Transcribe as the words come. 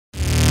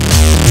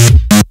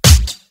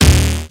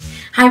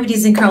Hi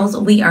beauties and curls,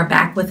 we are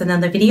back with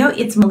another video.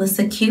 It's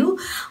MelissaQ.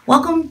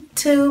 Welcome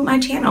to my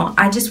channel.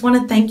 I just want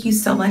to thank you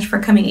so much for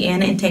coming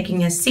in and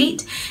taking a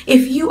seat.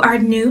 If you are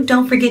new,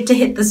 don't forget to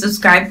hit the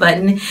subscribe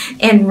button,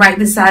 and right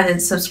beside the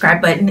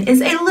subscribe button is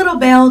a little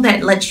bell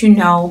that lets you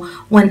know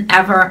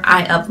whenever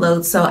I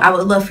upload, so I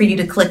would love for you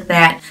to click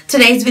that.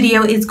 Today's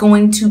video is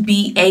going to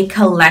be a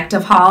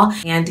collective haul,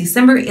 and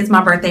December is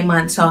my birthday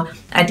month, so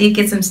I did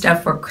get some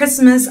stuff for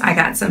Christmas. I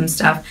got some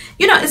stuff,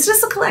 you know, it's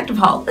just a collective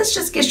haul. Let's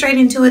just get straight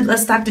into it.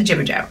 Let's stop the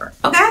jibber jabber,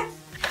 okay?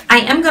 I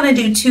am going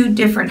to do two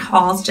different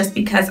hauls just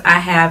because I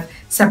have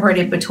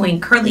separated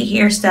between curly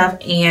hair stuff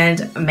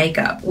and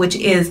makeup, which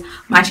is,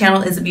 my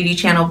channel is a beauty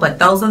channel, but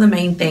those are the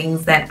main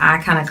things that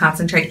I kind of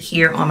concentrate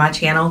here on my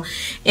channel.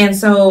 And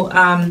so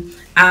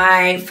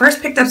I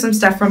first picked up some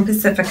stuff from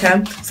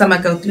Pacifica, so I'm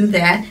going to go through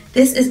that.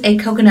 This is a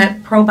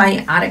coconut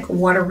probiotic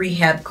water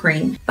rehab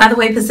cream. By the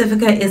way,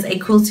 Pacifica is a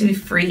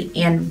cruelty-free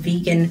and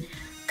vegan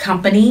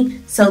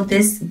company, so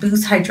this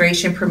boosts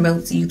hydration,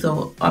 promotes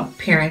youthful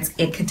appearance.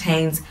 It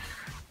contains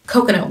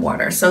coconut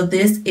water, so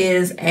this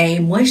is a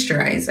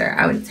moisturizer.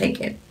 I would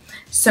take it.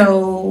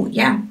 So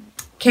yeah,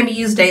 can be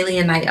used daily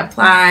and night.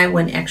 Apply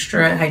when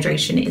extra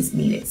hydration is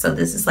needed. So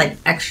this is like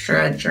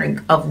extra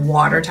drink of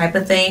water type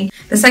of thing.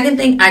 The second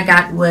thing I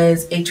got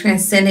was a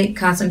Transcendent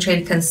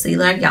Concentrated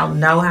Concealer. Y'all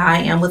know how I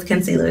am with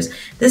concealers.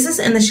 This is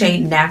in the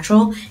shade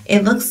Natural.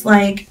 It looks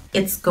like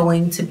it's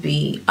going to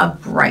be a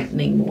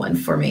brightening one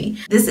for me.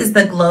 This is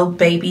the Glow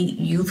Baby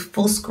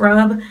Youthful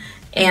Scrub,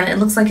 and it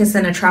looks like it's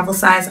in a travel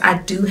size. I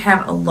do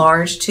have a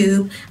large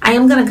tube. I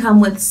am going to come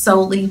with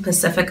solely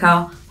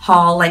Pacifica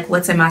haul, like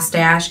what's in my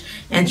stash,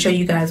 and show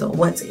you guys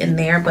what's in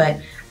there, but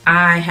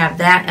I have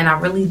that and I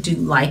really do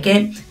like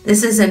it.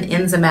 This is an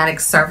enzymatic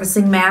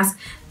surfacing mask.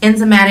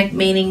 Enzymatic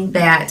meaning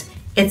that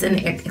it's an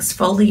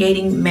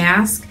exfoliating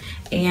mask,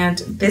 and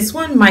this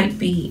one might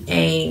be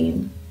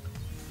a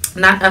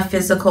not a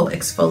physical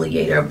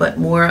exfoliator, but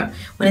more,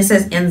 when it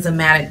says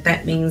enzymatic,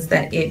 that means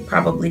that it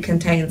probably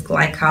contains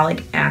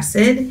glycolic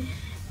acid.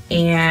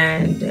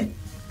 And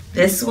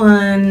this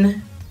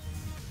one,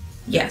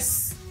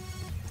 yes,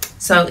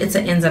 so it's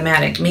an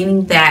enzymatic,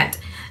 meaning that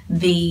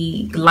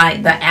the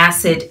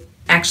acid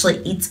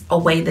actually eats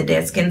away the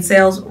dead skin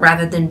cells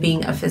rather than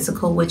being a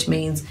physical, which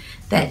means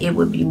that it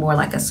would be more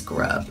like a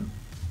scrub.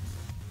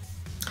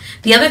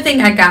 The other thing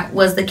I got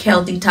was the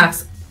Kale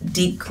Detox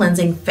Deep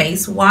Cleansing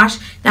Face Wash.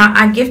 Now,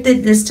 I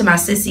gifted this to my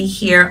sissy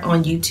here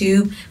on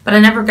YouTube, but I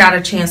never got a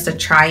chance to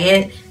try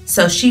it.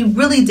 So she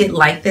really did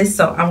like this,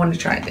 so I want to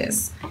try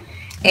this.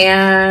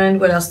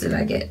 And what else did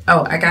I get?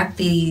 Oh, I got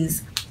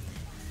these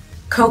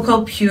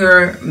Cocoa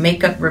Pure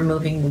Makeup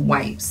Removing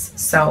Wipes.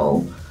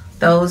 So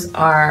those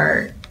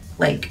are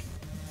like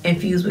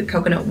infused with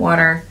coconut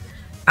water.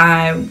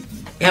 I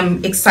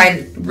am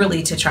excited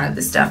really to try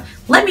this stuff.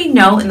 Let me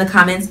know in the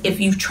comments if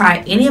you've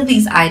tried any of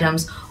these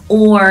items,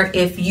 or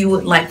if you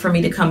would like for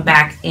me to come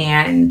back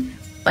and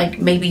like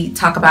maybe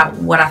talk about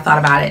what I thought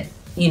about it.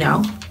 You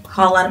know,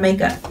 haul out of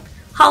makeup,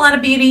 haul out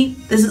of beauty.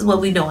 This is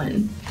what we're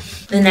doing.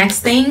 The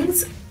next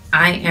things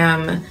I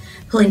am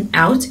pulling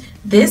out,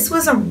 this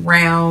was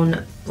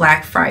around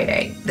Black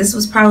Friday. This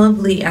was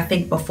probably, I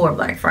think, before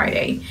Black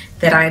Friday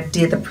that I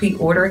did the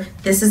pre-order.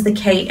 This is the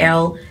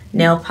KL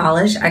nail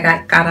polish. I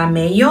got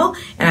Caramello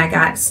and I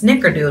got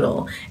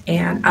Snickerdoodle,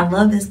 and I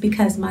love this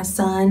because my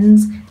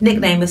son's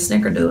nickname is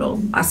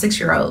Snickerdoodle, my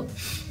 6-year-old.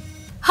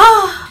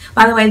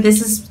 By the way,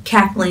 this is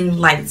Kathleen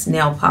Light's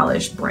nail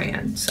polish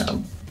brand.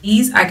 So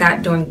these I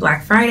got during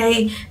Black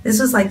Friday. This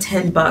was like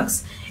 10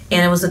 bucks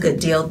and it was a good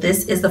deal.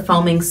 This is the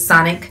Foaming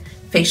Sonic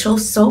Facial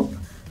Soap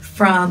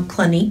from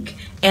Clinique,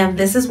 and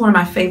this is one of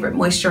my favorite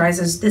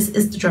moisturizers. This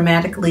is the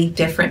Dramatically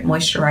Different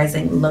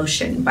Moisturizing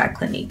Lotion by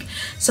Clinique.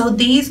 So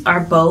these are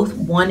both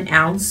 1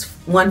 ounce,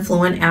 1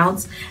 fluid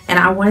ounce, and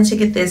I wanted to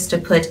get this to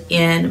put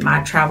in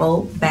my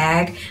travel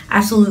bag. I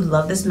absolutely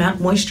love this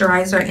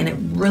moisturizer, and it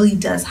really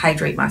does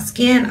hydrate my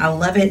skin. I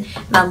love it,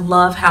 and I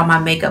love how my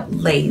makeup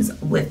lays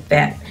with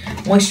that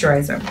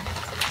moisturizer.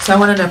 So I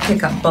wanted to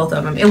pick up both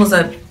of them. It was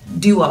a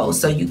duo,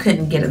 so you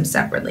couldn't get them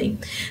separately.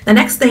 The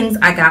next things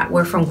I got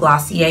were from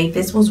Glossier.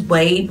 This was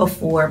way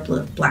before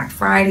Black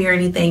Friday or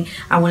anything.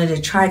 I wanted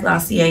to try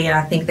Glossier, and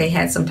I think they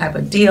had some type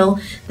of deal.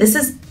 This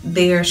is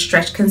their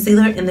stretch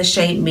concealer in the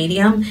shade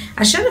medium.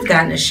 I should have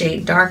gotten a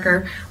shade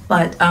darker,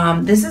 but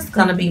this is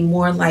gonna be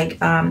more like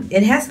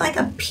it has like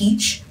a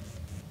peach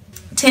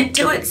tint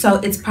to it, so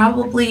it's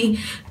probably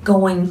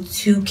going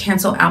to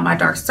cancel out my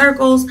dark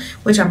circles,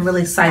 which I'm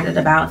really excited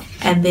about.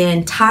 And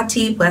then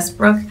Tati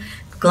Westbrook,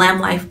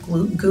 Glam Life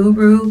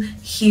Guru,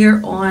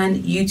 here on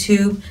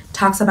YouTube,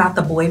 talks about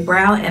the boy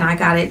brow, and I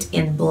got it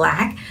in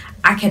black.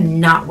 I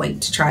cannot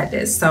wait to try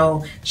this.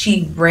 So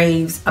she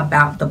raves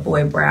about the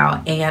boy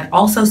brow, and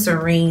also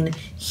Serene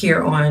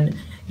here on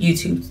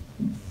YouTube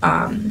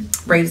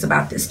raves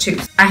about this too.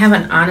 I have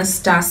an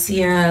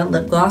Anastasia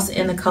lip gloss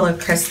in the color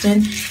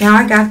Kristen. Now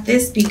I got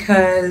this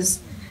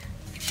because,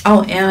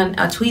 oh, and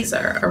a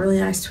tweezer, a really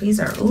nice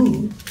tweezer.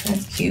 Ooh,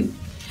 that's cute.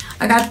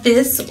 I got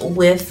this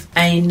with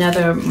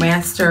another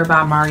Master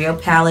by Mario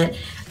palette.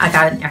 I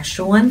got an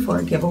extra one for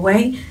a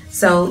giveaway.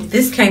 So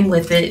this came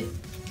with it.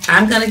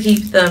 I'm going to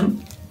keep the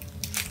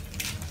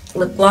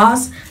lip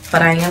gloss,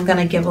 but I am going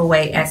to give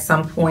away at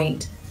some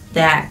point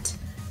that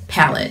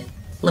palette,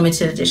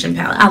 limited edition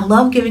palette. I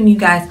love giving you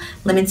guys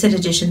limited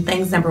edition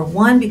things. Number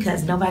one,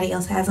 because nobody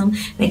else has them,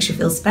 makes you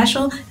feel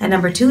special. And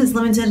number two is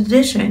limited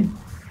edition.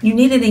 You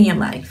need it in your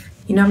life.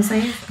 You know what I'm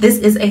saying? This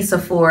is a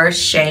Sephora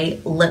Shea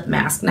lip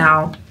mask.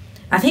 Now,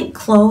 I think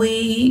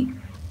Chloe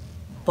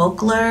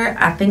Bokler,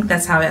 I think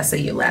that's how I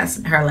say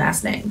her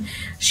last name.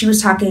 She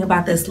was talking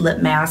about this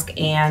lip mask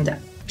and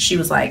she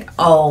was like,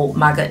 oh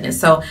my goodness.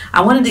 So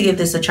I wanted to give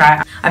this a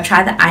try. I've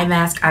tried the eye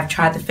mask, I've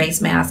tried the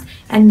face mask,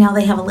 and now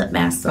they have a lip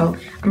mask. So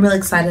I'm really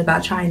excited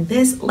about trying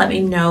this. Let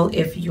me know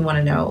if you want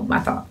to know my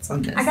thoughts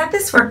on this. I got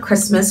this for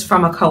Christmas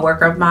from a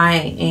coworker of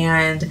mine,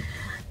 and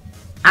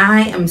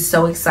I am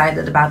so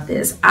excited about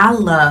this. I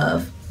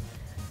love,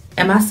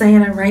 am I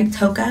saying it right,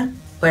 Toka?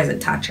 Or is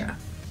it Tatcha?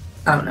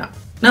 I don't know.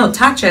 No,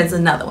 Tatcha is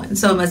another one,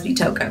 so it must be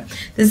Toka.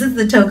 This is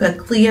the Toka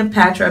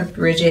Cleopatra,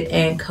 Bridget,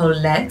 and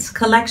Colette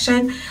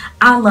collection.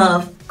 I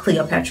love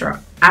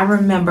Cleopatra. I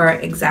remember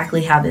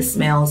exactly how this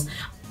smells,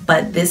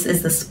 but this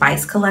is the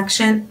Spice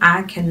collection.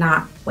 I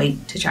cannot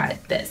wait to try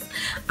this.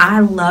 I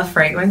love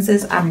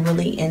fragrances. I'm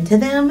really into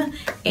them,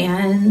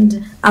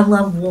 and I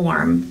love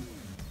warm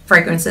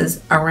fragrances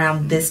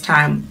around this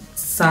time.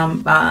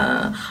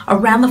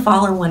 Around the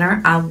fall and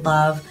winter, I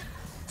love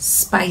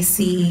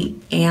spicy,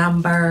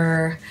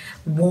 amber,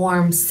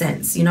 warm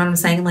scents. You know what I'm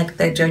saying? Like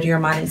the Giorgio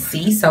Armani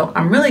Sea. So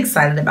I'm really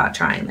excited about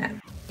trying that.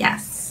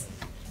 Yes.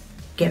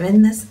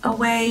 Giving this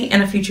away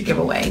in a future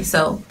giveaway.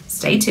 So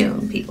stay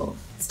tuned, people.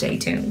 Stay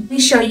tuned. Let me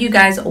show you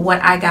guys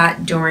what I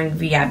got during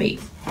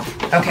VIB.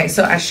 Okay,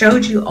 so I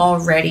showed you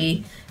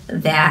already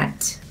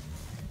that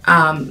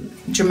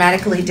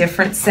dramatically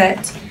different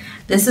set.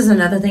 This is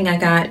another thing I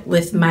got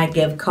with my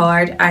gift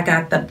card. I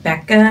got the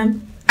Becca.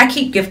 I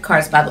keep gift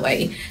cards, by the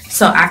way,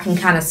 so I can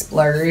kind of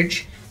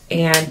splurge.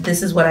 And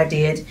this is what I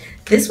did.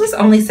 This was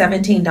only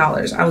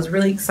 $17. I was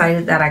really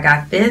excited that I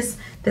got this.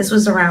 This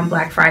was around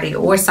Black Friday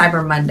or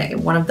Cyber Monday,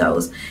 one of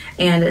those.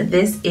 And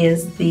this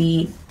is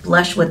the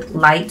Blush with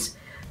Light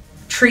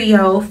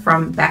Trio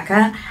from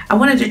Becca. I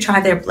wanted to try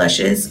their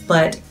blushes,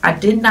 but I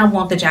did not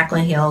want the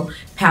Jaclyn Hill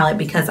palette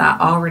because I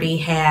already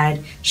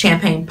had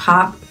Champagne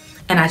Pop,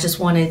 and I just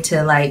wanted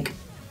to like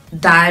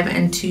dive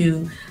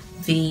into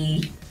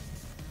the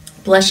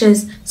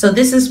blushes. So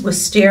this is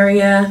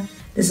Wisteria.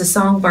 This is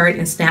Songbird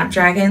and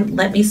Snapdragon.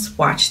 Let me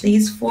swatch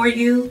these for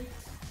you.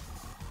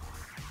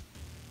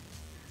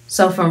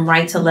 So from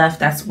right to left,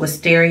 that's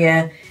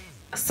Wisteria,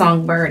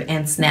 Songbird,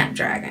 and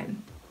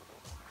Snapdragon.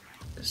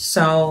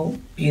 So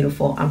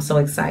beautiful. I'm so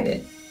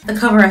excited. The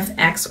Cover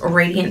FX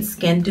Radiant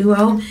Skin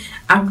Duo.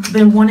 I've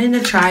been wanting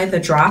to try the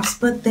drops,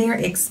 but they're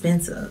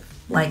expensive.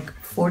 Like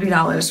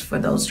 $40 for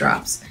those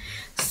drops.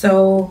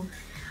 So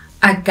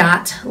I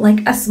got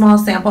like a small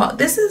sample.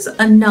 This is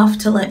enough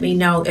to let me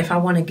know if I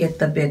want to get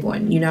the big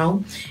one, you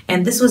know?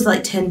 And this was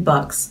like 10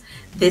 bucks.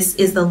 This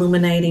is the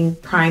Illuminating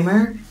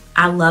Primer.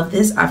 I love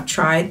this. I've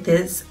tried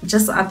this,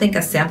 just I think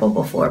a sample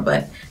before,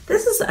 but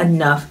this is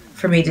enough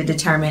for me to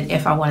determine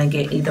if I want to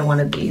get either one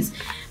of these.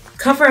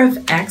 Cover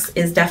FX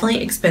is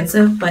definitely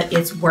expensive, but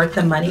it's worth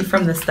the money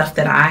from the stuff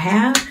that I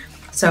have.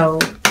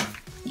 So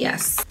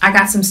yes, I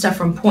got some stuff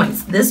from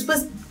Points. This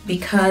was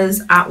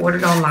because I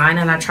ordered online,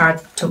 and I tried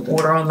to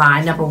order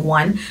online, number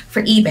one,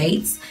 for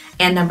Ebates,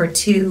 and number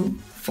two,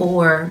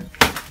 for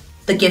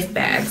the gift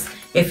bags.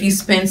 If you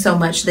spend so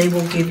much, they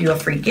will give you a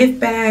free gift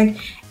bag.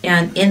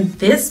 And in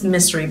this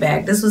mystery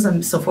bag, this was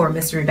a Sephora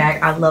mystery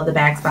bag. I love the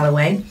bags, by the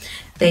way.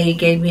 They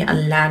gave me a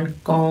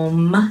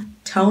Lancome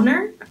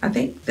toner. I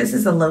think this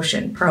is a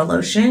lotion, pearl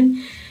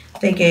lotion.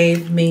 They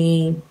gave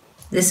me,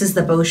 this is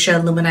the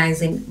Boscia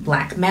Luminizing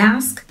Black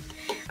Mask.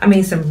 I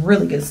mean, some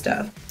really good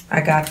stuff. I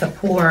got the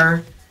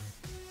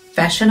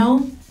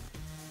Professional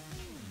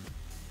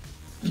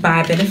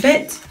by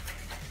Benefit.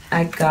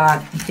 I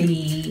got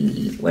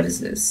the, what is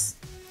this?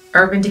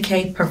 Urban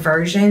Decay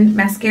Perversion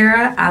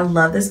Mascara. I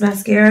love this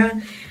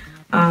mascara.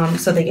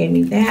 So they gave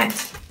me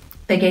that.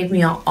 They gave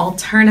me an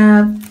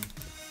Altier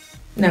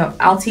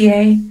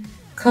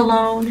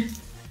cologne.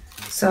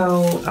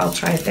 So I'll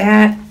try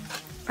that.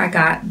 I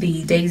got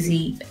the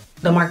Daisy,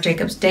 the Marc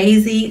Jacobs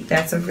Daisy.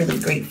 That's a really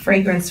great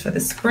fragrance for the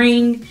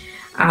spring.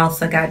 I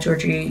also got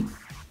Giorgio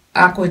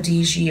Acqua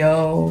di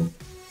Gio.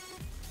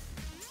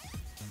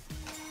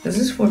 Is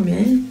this for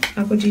men?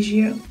 Acqua di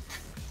Gio?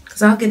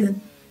 Because I'll get it.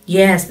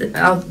 Yes,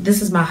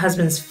 this is my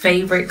husband's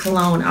favorite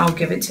cologne. I'll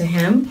give it to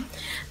him.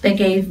 They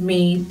gave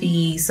me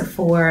the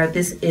Sephora.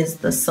 This is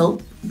the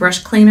soap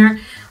brush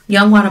cleaner.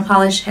 Young Water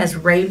Polish has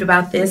raved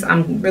about this.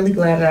 I'm really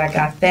glad that I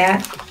got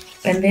that.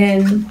 And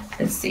then,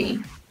 let's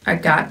see. I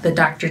got the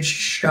Dr.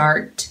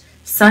 Jart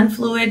Sun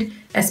Fluid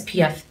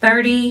SPF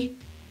 30.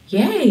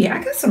 Yay,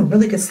 I got some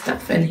really good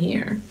stuff in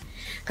here.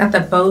 Got the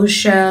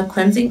Boscia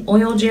Cleansing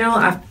Oil Gel.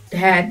 I've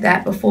had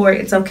that before.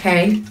 It's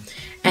okay.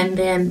 And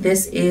then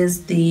this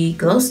is the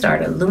Glow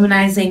Starter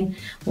Luminizing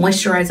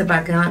Moisturizer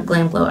by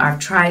Glam Glow. I've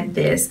tried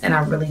this and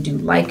I really do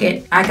like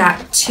it. I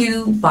got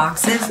 2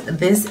 boxes.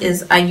 This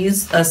is, I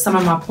used some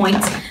of my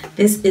points.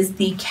 This is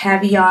the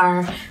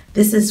Caviar.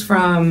 This is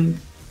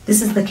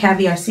the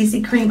Caviar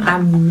CC Cream. I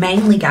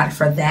mainly got it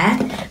for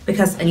that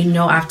because you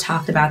know I've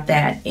talked about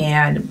that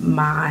and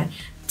my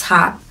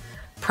top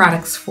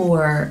products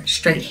for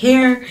straight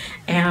hair,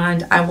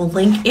 and I will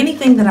link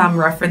anything that I'm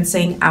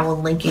referencing. I will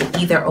link it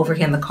either over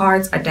here in the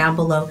cards or down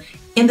below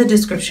in the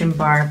description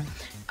bar.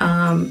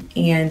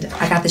 And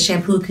I got the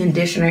shampoo,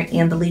 conditioner,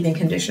 and the leave-in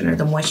conditioner,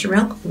 the Moisture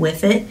Milk,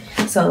 with it.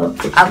 So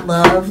I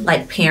love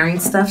like pairing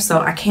stuff, so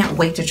I can't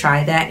wait to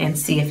try that and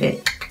see if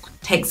it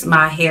takes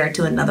my hair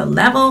to another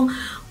level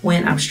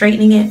when I'm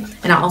straightening it.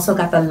 And I also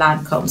got the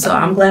Lancome, so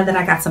I'm glad that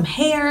I got some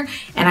hair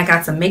and I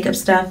got some makeup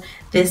stuff.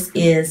 This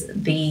is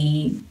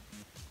the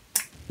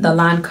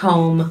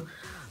Lancome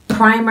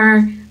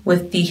primer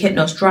with the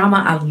Hypnose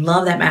Drama. I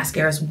love that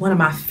mascara. It's one of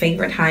my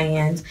favorite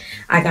high-ends.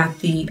 I got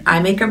the eye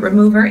makeup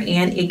remover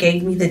and it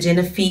gave me the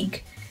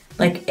Genifique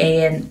like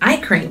an eye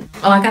cream.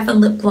 Oh, I got the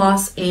lip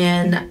gloss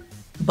in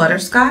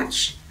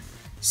Butterscotch.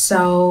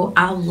 So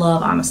I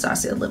love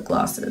Anastasia lip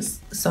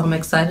glosses. So I'm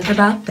excited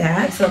about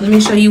that. So let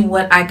me show you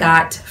what I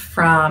got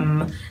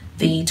from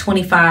the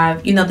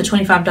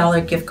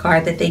 $25 gift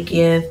card that they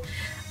give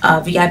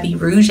VIB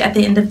Rouge at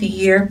the end of the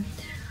year.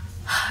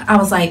 I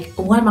was like,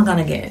 what am I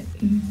gonna get?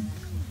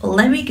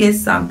 Let me get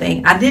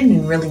something. I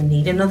didn't really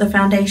need another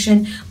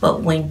foundation,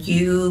 but when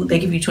they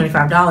give you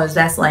 $25,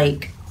 that's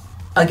like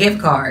a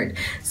gift card.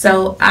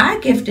 So I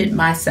gifted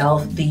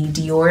myself the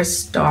Dior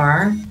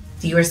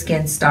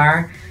Skin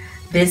Star.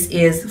 This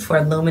is for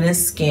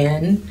luminous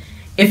skin,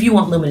 if you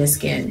want luminous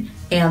skin.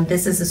 And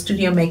this is a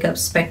Studio Makeup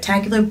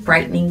Spectacular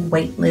Brightening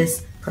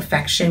Weightless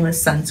Perfection with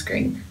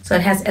Sunscreen. So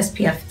it has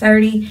SPF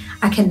 30.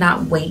 I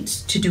cannot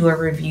wait to do a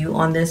review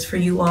on this for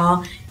you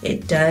all.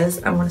 It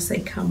does, I want to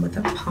say, come with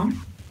a pump.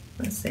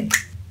 Let's see.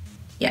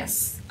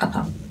 Yes, a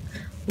pump.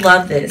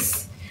 Love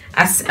this.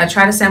 I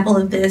tried a sample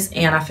of this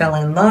and I fell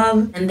in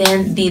love. And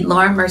then the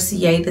Laura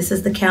Mercier, this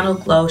is the Candle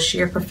Glow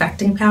Sheer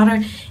Perfecting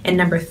Powder in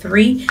number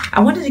 3. I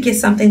wanted to get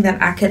something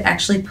that I could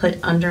actually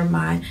put under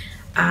my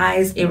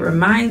eyes. It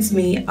reminds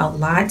me a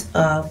lot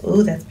of,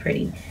 ooh, that's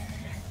pretty.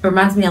 It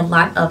reminds me a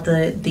lot of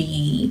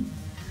the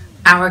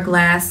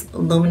Hourglass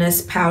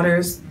Luminous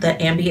powders,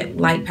 the ambient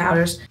light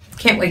powders.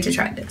 Can't wait to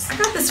try this. I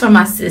got this from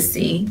my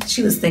sissy.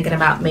 She was thinking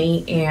about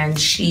me and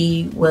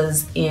she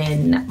was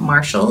in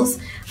Marshall's,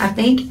 I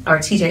think, or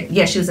TJ.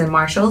 Yeah, she was in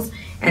Marshall's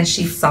and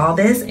she saw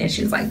this and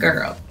she was like,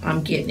 girl,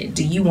 I'm getting it.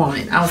 Do you want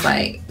it? I was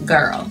like,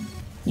 girl,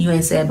 you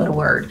ain't said but a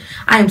word.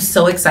 I am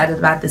so excited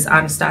about this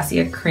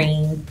Anastasia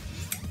cream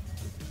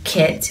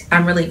kit.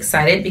 I'm really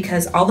excited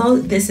because although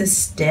this is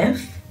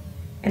stiff,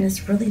 and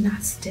it's really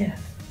not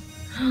stiff,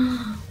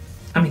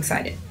 I'm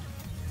excited.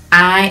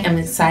 I am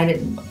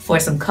excited for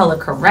some color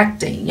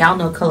correcting. Y'all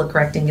know color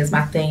correcting is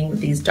my thing with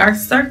these dark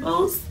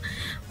circles,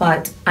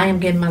 but I am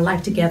getting my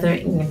life together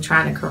and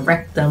trying to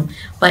correct them.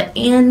 But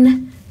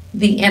in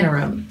the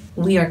interim,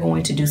 we are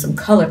going to do some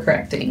color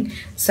correcting.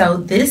 So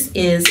this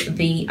is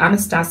the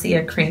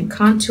Anastasia Cream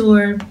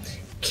Contour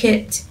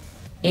Kit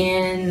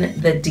in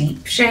the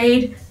deep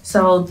shade.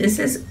 So this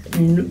is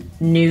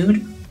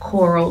Nude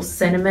Coral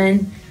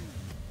Cinnamon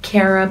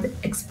Carob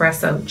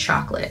Espresso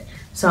Chocolate.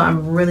 So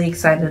I'm really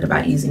excited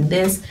about using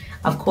this.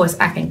 Of course,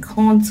 I can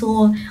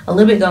contour. A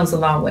little bit goes a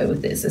long way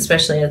with this,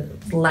 especially as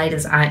light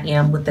as I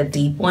am with the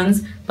deep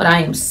ones. But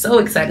I am so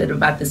excited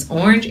about this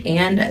orange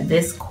and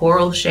this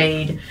coral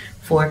shade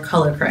for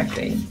color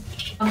correcting.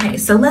 Okay,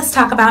 so let's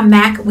talk about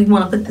MAC. We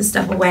want to put this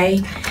stuff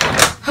away.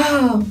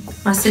 Oh,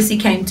 my sissy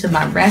came to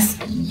my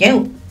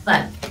rescue.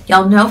 But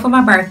y'all know for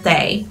my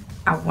birthday,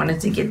 I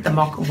wanted to get the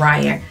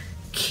Mariah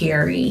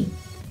Carey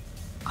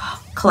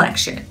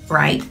collection,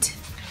 right?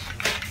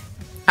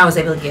 I was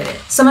able to get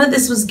it. Some of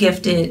this was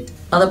gifted,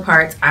 other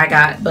parts I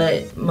got,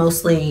 but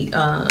mostly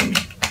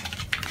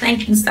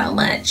thank you so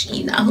much.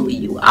 You know who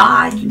you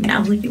are. You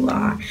know who you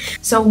are.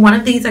 So one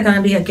of these are going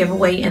to be a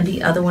giveaway and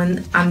the other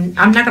one, I'm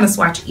not going to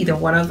swatch either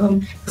one of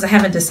them because I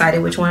haven't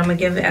decided which one I'm going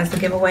to give as the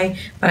giveaway,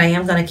 but I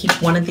am going to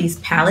keep one of these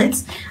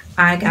palettes.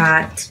 I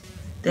got,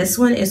 this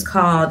one is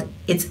called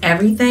It's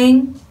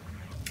Everything.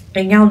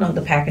 And y'all know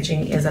the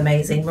packaging is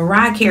amazing.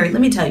 Mariah Carey,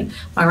 let me tell you,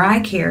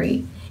 Mariah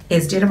Carey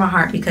is dear to my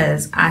heart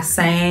because I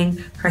sang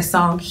her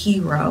song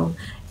Hero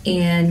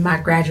in my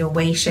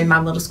graduation, my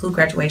middle school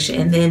graduation,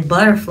 and then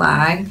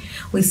Butterfly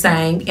we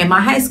sang in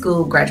my high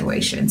school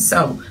graduation.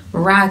 So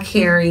Mariah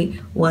Carey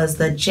was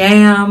the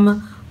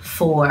jam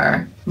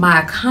for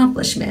my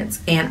accomplishments,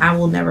 and I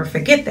will never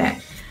forget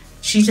that.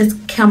 She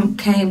just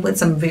came with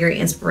some very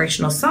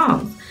inspirational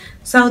songs.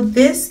 So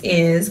this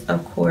is,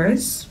 of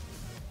course,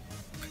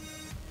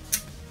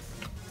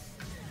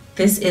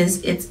 this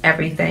is It's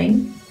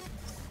Everything.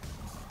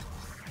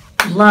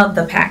 Love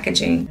the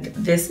packaging.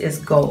 This is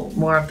gold,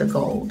 more of the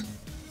gold.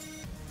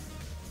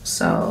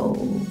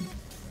 So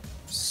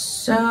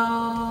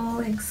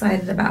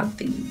excited about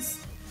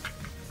these.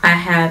 I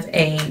have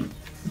a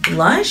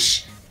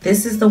blush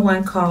This is the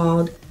one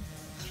called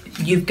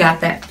You've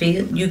Got That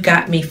Feel. You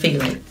Got Me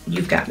Feeling.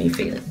 You've Got Me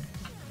Feeling.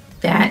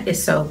 That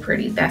is so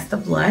pretty. That's the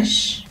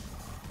blush.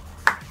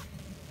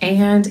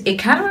 And it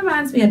kind of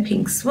reminds me of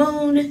Pink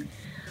Swoon.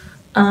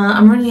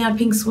 I'm running out of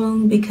Pink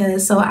Swoon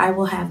because, so I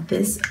will have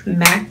this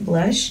MAC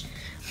blush.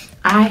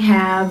 I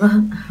have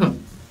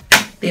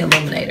the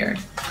Illuminator.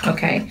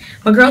 Okay.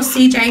 My girl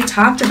CJ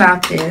talked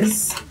about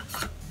this.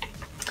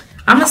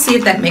 I'm going to see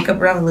if that Makeup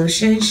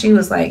Revolution, she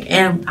was like,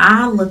 and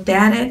I looked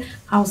at it.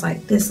 I was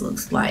like, this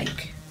looks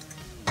like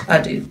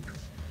a dupe.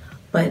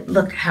 But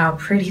look how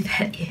pretty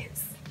that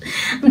is.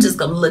 I'm just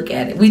going to look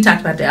at it. We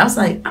talked about that. I was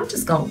like, I'm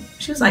just going,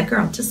 she was like,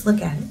 girl, just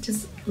look at it.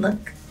 Just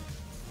look.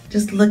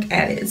 Just look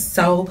at it. It's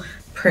so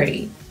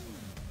pretty.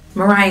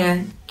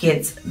 Mariah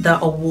gets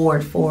the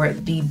award for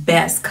the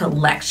best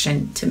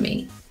collection to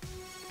me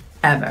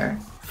ever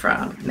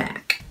from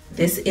MAC.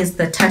 This is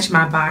the Touch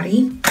My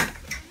Body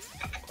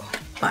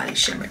body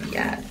shimmer.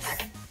 Yes.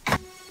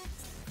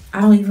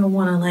 I don't even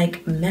want to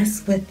like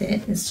mess with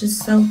it. It's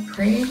just so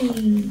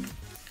pretty.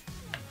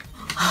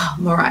 Oh,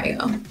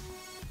 Mariah.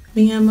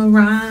 Me and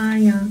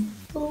Mariah.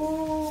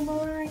 Oh,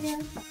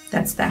 Mariah.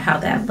 That's how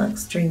that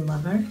looks. Dream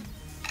Lover.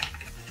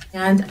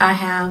 And I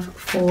have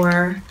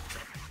for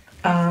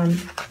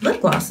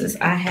lip glosses.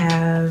 I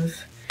have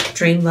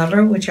Dream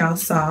Lover, which y'all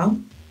saw.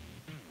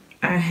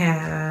 I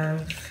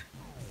have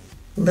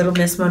Little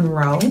Miss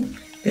Monroe.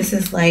 This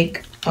is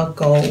like a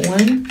gold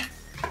one.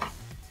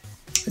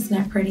 Isn't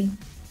that pretty?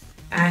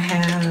 I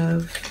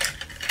have,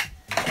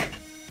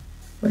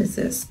 what is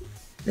this?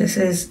 This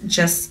is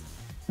just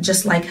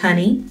Like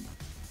Honey.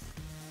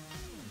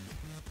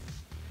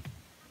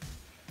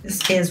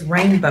 This is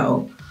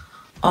Rainbow.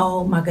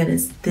 Oh my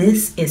goodness,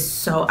 this is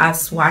so, I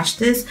swatched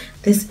this.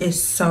 This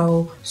is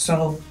so,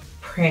 so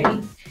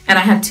pretty. And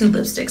I have two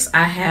lipsticks.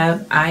 I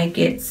have I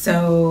Get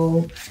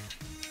So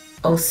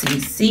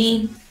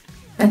OCC.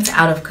 That's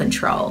Out of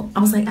Control. I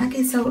was like, I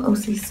Get So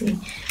OCC.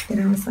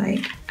 And I was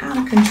like, Out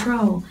of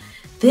Control.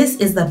 This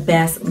is the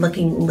best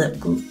looking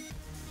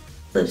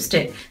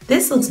lipstick.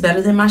 This looks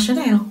better than my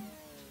Chanel.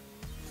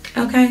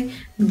 Okay,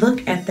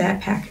 look at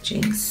that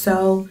packaging.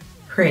 So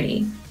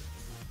pretty.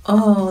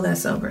 Oh,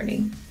 that's so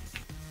pretty.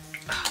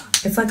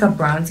 It's like a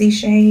bronzy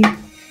shade.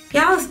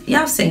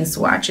 Y'all seen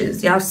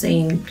swatches. Y'all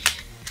seen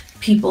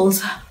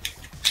people's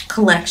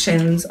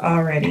collections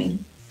already.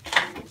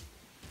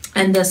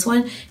 And this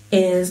one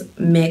is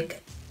M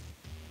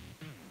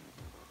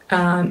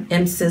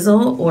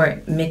Sizzle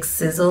or Mix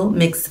Sizzle,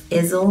 Mix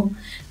Izzle,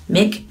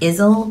 Mick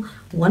Izzle.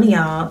 One of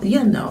y'all,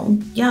 y'all know.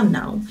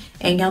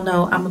 And y'all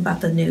know I'm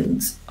about the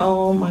nudes.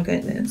 Oh my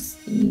goodness.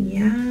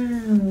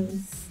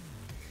 Yes.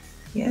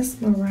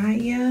 Yes,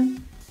 Mariah.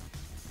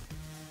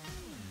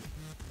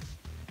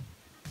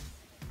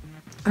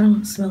 I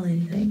don't smell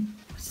anything.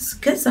 It's a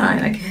good sign,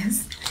 I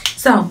guess.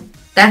 So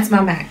that's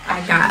my MAC.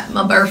 I got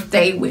my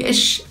birthday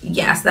wish.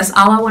 Yes, that's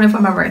all I wanted for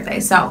my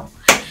birthday. So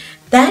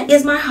that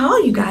is my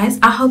haul, you guys.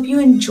 I hope you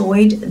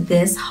enjoyed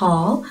this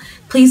haul.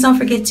 Please don't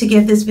forget to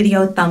give this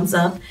video a thumbs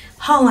up.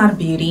 Whole lot of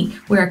beauty.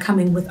 We're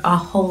coming with a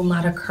whole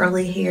lot of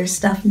curly hair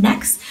stuff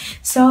next.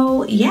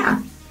 So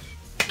yeah,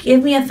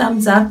 give me a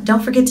thumbs up.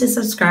 Don't forget to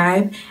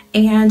subscribe.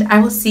 And I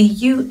will see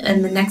you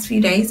in the next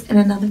few days in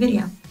another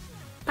video.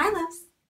 Bye, loves.